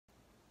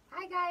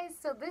guys,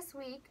 so this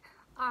week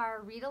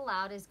our read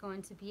aloud is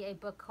going to be a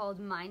book called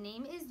My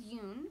Name Is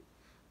Yoon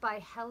by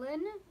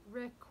Helen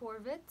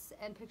Recorvits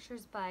and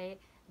Pictures by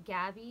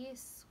Gabi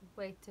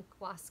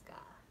Swiatkowska.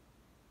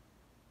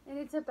 And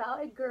it's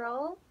about a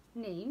girl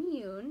named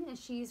Yoon, and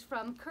she's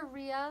from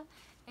Korea,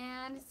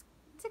 and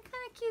it's a kind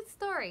of cute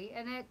story,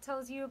 and it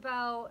tells you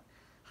about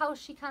how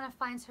she kind of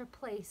finds her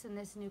place in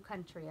this new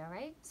country, all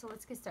right? So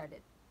let's get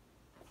started.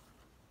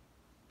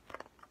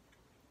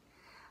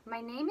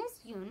 My name is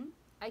Yoon.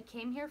 I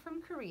came here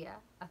from Korea,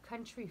 a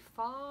country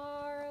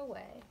far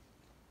away.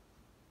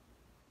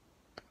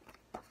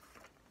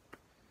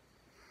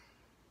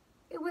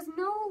 It was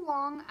no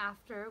long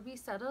after we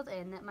settled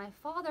in that my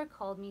father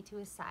called me to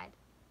his side.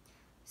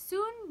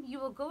 Soon you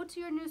will go to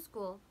your new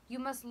school. You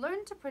must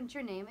learn to print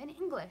your name in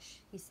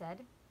English, he said.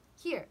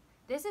 Here,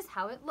 this is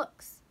how it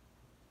looks.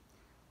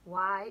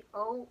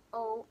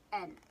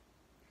 Y-O-O-N.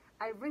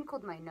 I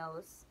wrinkled my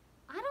nose.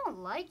 I don't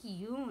like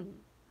Yoon.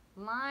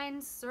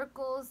 Lines,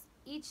 circles,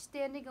 each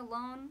standing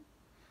alone.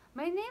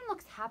 My name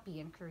looks happy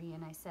in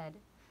Korean, I said.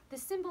 The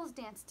symbols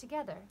dance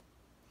together.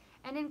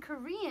 And in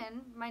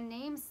Korean, my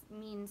name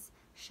means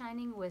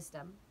shining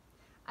wisdom.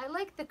 I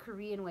like the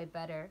Korean way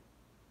better.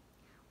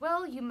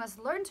 Well, you must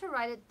learn to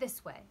write it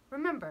this way.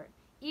 Remember,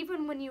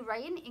 even when you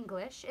write in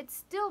English, it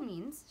still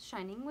means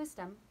shining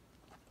wisdom.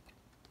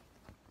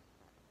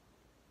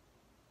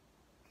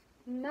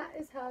 And that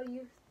is how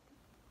you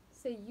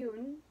say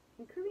Yoon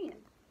in Korean.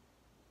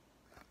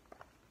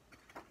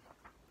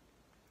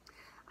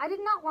 I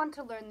did not want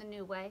to learn the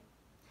new way.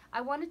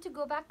 I wanted to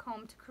go back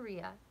home to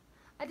Korea.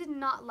 I did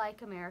not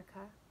like America.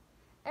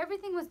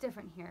 Everything was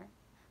different here.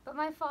 But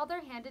my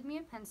father handed me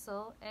a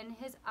pencil and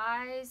his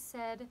eyes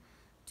said,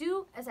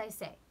 "Do as I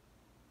say."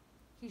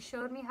 He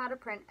showed me how to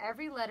print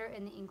every letter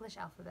in the English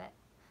alphabet.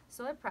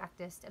 So I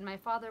practiced, and my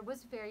father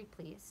was very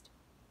pleased.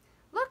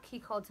 "Look," he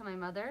called to my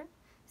mother.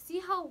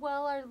 "See how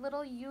well our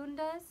little Yoon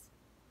does?"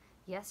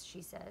 "Yes,"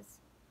 she says.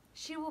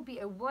 "She will be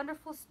a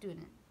wonderful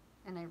student."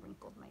 And I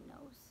wrinkled my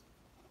nose.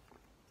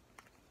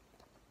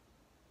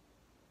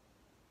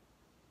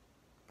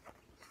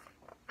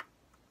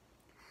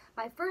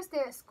 My first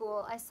day at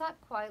school, I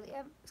sat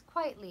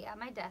quietly at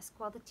my desk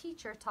while the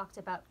teacher talked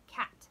about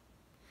cat.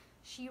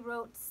 She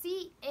wrote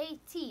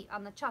C-A-T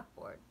on the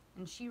chalkboard,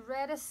 and she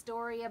read a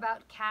story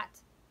about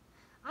cat.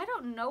 I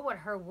don't know what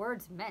her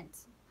words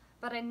meant,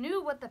 but I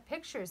knew what the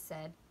pictures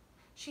said.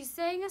 She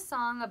sang a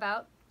song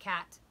about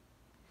cat.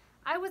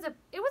 It was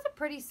a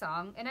pretty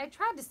song, and I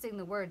tried to sing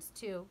the words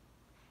too.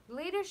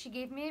 Later, she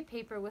gave me a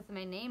paper with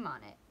my name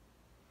on it.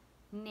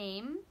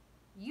 Name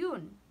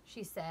Yoon,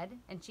 she said,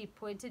 and she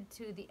pointed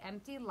to the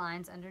empty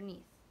lines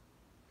underneath.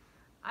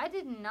 I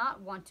did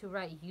not want to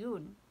write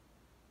Yoon.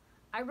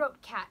 I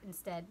wrote cat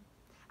instead.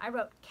 I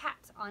wrote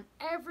cat on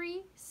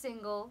every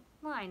single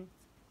line.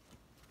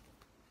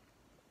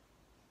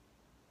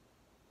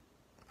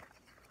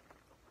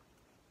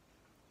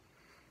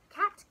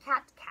 Cat,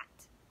 cat,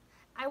 cat.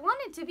 I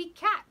wanted to be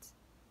cat.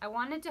 I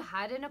wanted to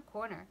hide in a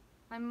corner.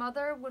 My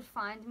mother would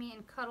find me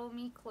and cuddle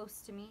me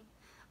close to me.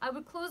 I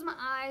would close my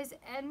eyes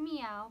and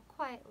meow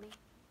quietly.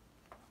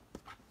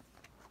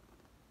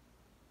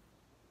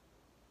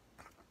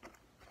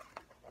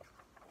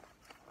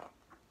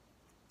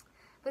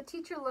 The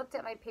teacher looked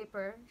at my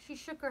paper. She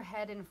shook her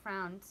head and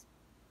frowned.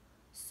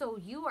 "So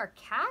you are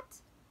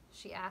cat?"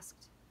 she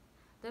asked.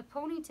 The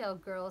ponytail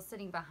girl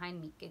sitting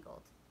behind me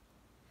giggled.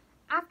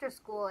 After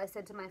school, I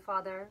said to my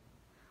father,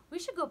 "We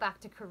should go back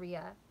to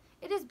Korea.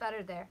 It is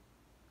better there."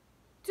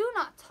 "Do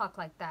not talk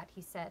like that,"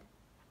 he said.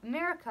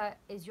 "America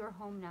is your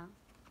home now."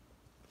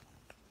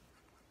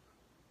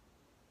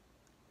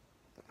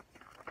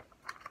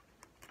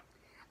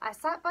 I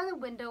sat by the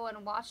window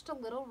and watched a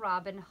little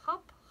robin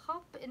hop,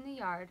 hop in the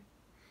yard.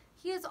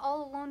 He is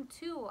all alone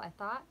too, I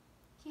thought.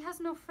 He has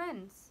no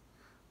friends.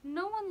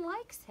 No one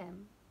likes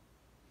him.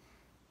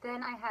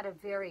 Then I had a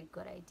very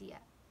good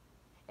idea.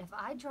 If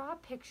I draw a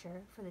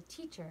picture for the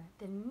teacher,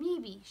 then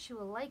maybe she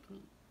will like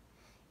me.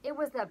 It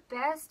was the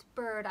best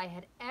bird I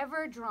had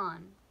ever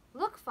drawn.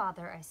 "Look,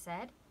 Father," I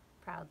said,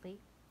 proudly.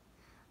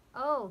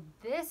 "Oh,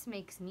 this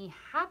makes me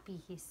happy,"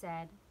 he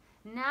said.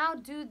 "Now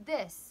do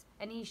this."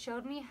 And he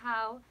showed me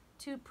how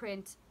to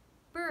print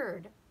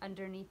bird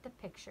underneath the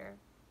picture.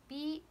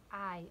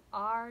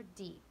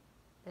 B-I-R-D.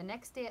 The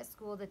next day at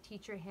school, the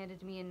teacher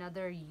handed me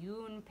another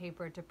Yoon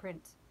paper to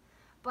print.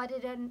 But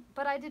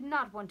I did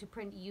not want to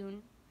print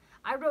Yoon.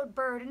 I wrote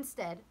bird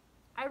instead.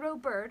 I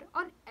wrote bird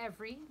on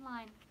every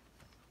line.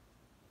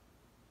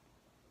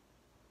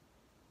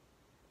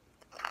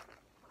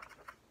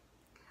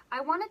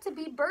 I wanted to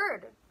be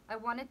bird. I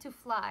wanted to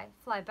fly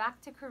back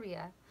to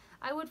Korea.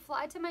 I would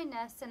fly to my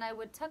nest and I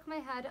would tuck my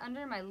head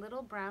under my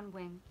little brown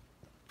wing.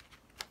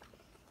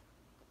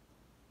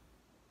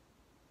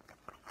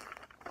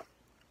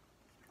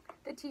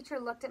 The teacher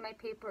looked at my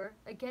paper.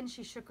 Again,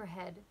 she shook her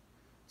head.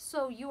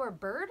 "So you are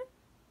bird?"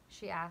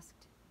 she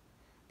asked.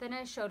 Then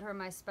I showed her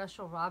my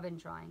special robin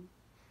drawing.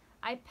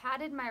 I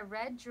patted my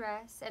red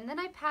dress, and then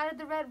I patted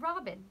the red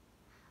robin.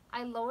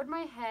 I lowered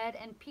my head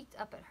and peeked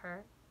up at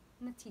her,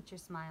 and the teacher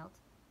smiled.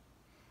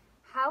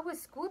 How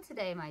was school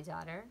today, my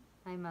daughter?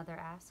 My mother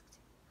asked.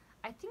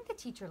 I think the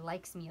teacher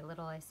likes me a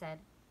little, I said.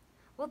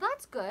 Well,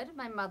 that's good,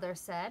 my mother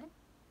said.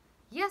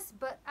 Yes,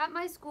 but at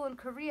my school in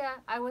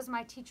Korea, I was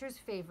my teacher's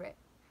favorite.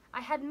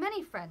 I had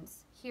many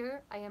friends.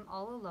 Here, I am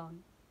all alone.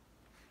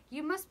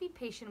 You must be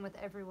patient with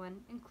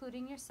everyone,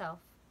 including yourself,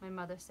 my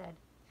mother said.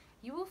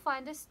 You will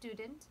find a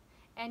student,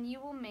 and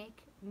you will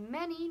make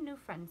many new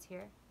friends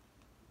here.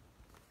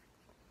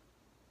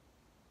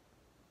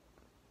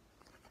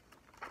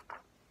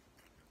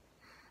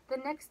 The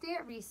next day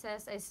at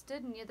recess, I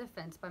stood near the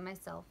fence by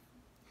myself.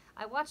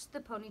 I watched the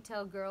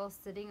ponytail girl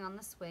sitting on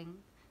the swing.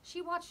 She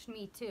watched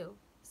me too.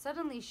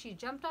 Suddenly, she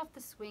jumped off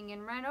the swing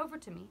and ran over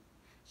to me.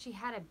 She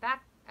had a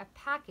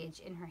package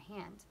in her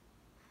hand.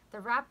 The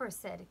wrapper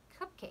said,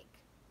 cupcake.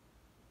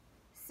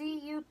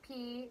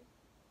 C-U-P-C-A-K-E.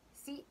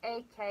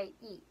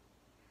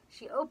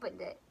 She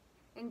opened it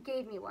and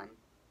gave me one.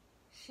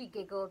 She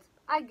giggled.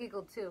 I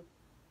giggled too.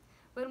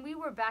 When we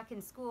were back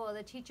in school,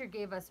 the teacher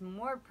gave us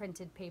more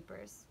printed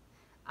papers.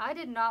 I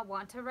did not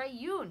want to write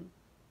Yoon.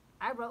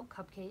 I wrote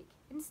cupcake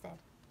instead.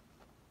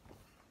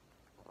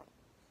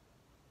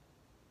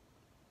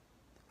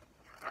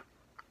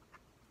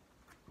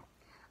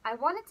 I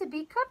wanted to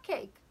be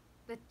Cupcake.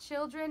 The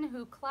children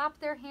who clapped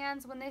their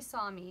hands when they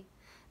saw me.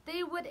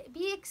 They would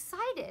be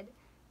excited.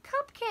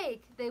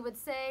 Cupcake, they would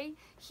say.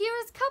 Here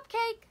is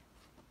Cupcake.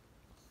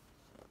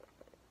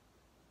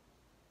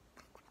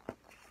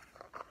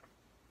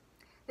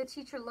 The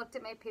teacher looked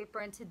at my paper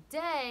and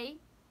today,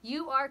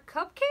 you are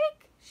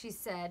Cupcake, she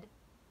said.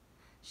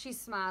 She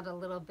smiled a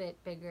little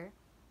bit bigger.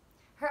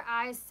 Her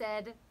eyes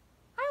said,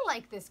 I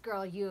like this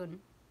girl, Yoon.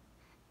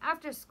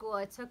 After school,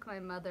 I told my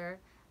mother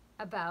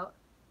about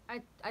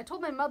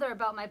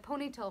my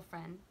ponytail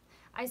friend.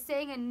 I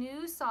sang a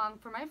new song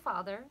for my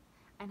father,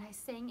 and I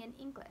sang in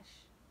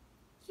English.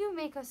 You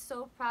make us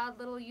so proud,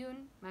 little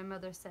Yoon, my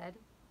mother said.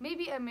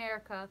 Maybe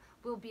America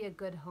will be a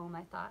good home,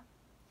 I thought.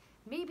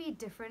 Maybe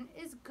different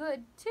is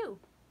good, too.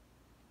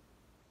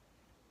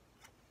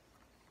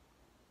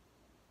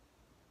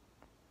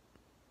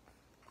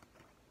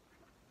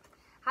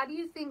 How do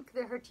you think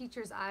that her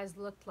teacher's eyes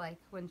looked like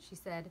when she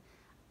said,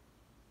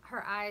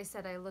 her eyes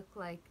said I looked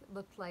like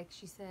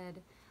she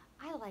said,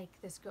 I like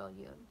this girl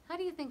Yoon. How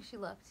do you think she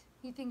looked?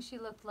 You think she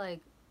looked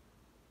like,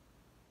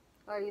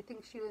 or you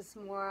think she was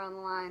more on the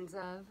lines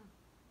of,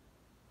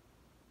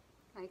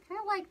 I kind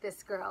of like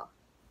this girl.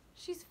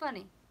 She's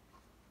funny.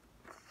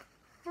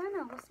 I don't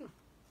know, we'll see.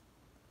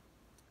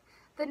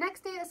 The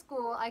next day at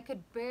school, I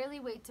could barely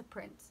wait to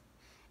print.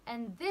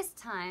 And this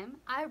time,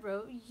 I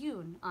wrote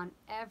Yoon on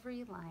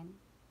every line.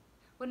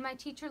 When my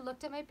teacher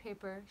looked at my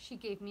paper, she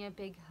gave me a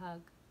big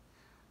hug.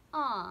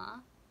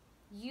 Aw,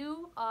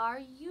 you are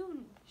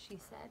Yoon, she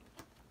said.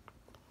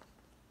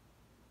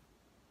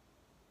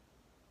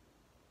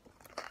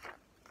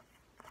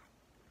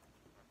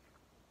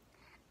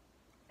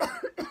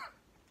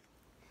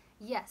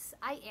 Yes,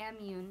 I am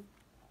Yoon.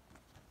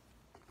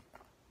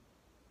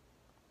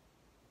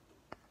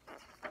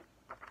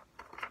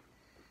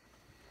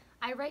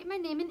 I write my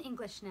name in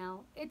English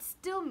now. It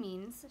still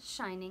means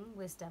shining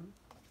wisdom.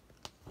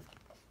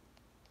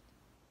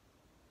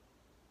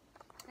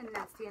 And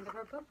that's the end of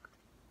our book.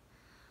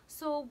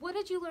 So what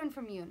did you learn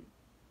from Yoon?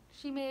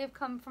 She may have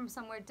come from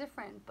somewhere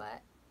different,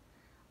 but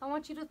I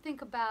want you to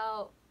think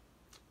about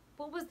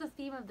what was the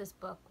theme of this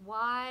book?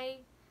 Why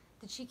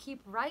did she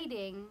keep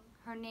writing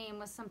her name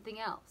was something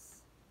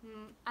else?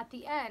 At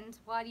the end,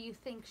 why do you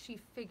think she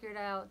figured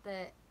out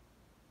that,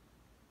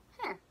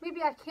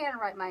 maybe I can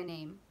write my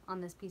name on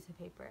this piece of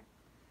paper?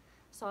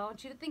 So I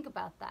want you to think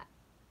about that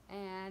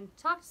and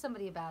talk to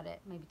somebody about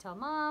it. Maybe tell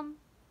mom,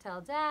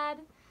 tell dad,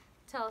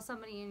 tell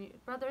somebody in your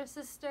brother,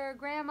 sister,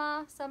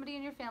 grandma, somebody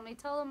in your family.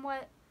 Tell them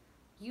what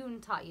Yoon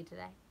taught you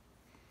today.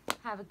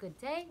 Have a good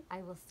day.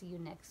 I will see you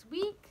next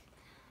week.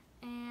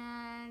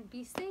 And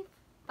be safe.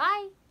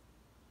 Bye.